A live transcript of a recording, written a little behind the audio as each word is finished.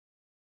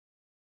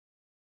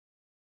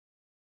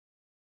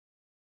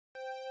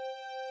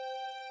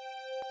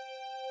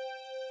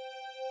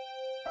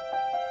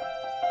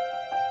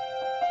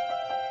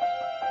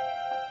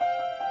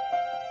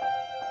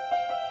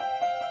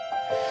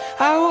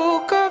I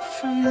woke up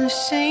from the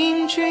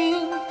same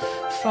dream,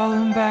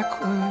 falling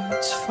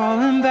backwards,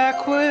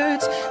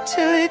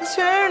 till it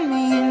turned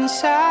me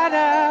inside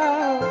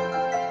out.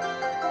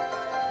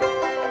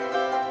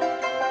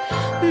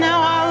 Now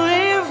I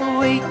live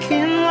awake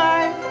in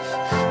life,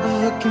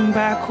 looking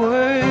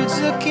backwards,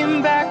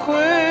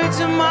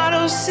 a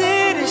model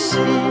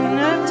citizen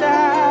of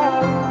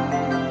doubt.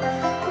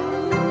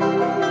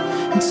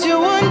 Until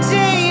one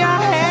day I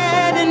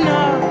had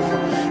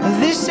enough of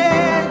this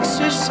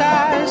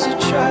exercise of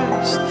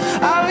trust.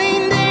 I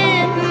leaned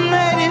in and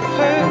let it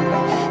hurt,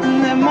 and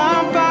let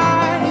my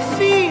body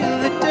feel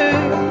the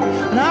dirt.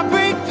 When I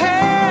break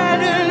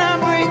pattern, I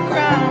break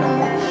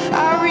ground,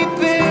 I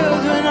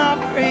rebuild when I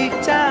break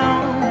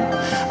down.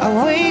 I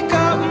wake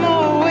up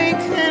more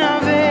awake than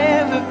I've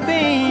ever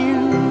been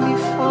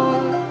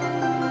before.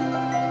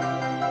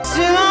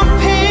 Still I'm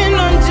pinned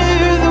under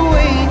the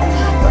weight,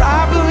 but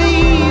I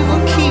believe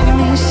will keep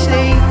me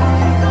safe.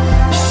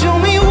 Show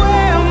me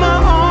where my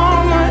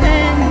armor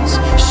ends,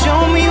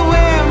 show me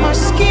where my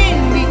skin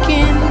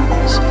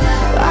begins.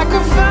 Like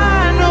a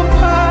final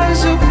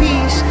puzzle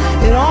piece,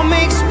 it all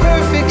makes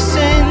perfect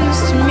sense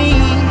to me.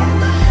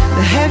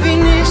 The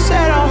heaviness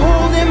that I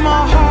hold in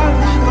my heart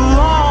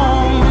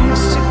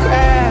belongs to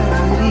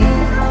gravity.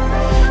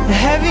 The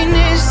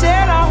heaviness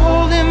that I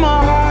hold in my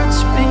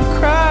heart's been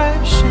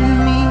crushing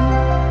me.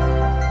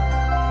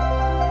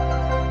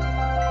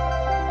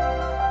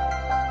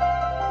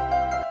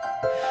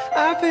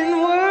 I've been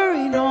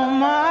worried all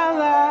my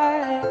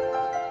life,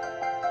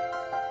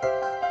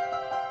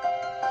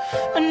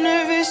 a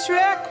nervous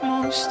wreck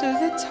most of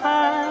the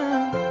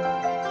time.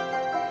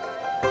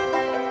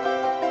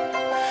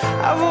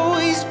 I've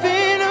always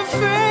been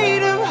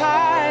afraid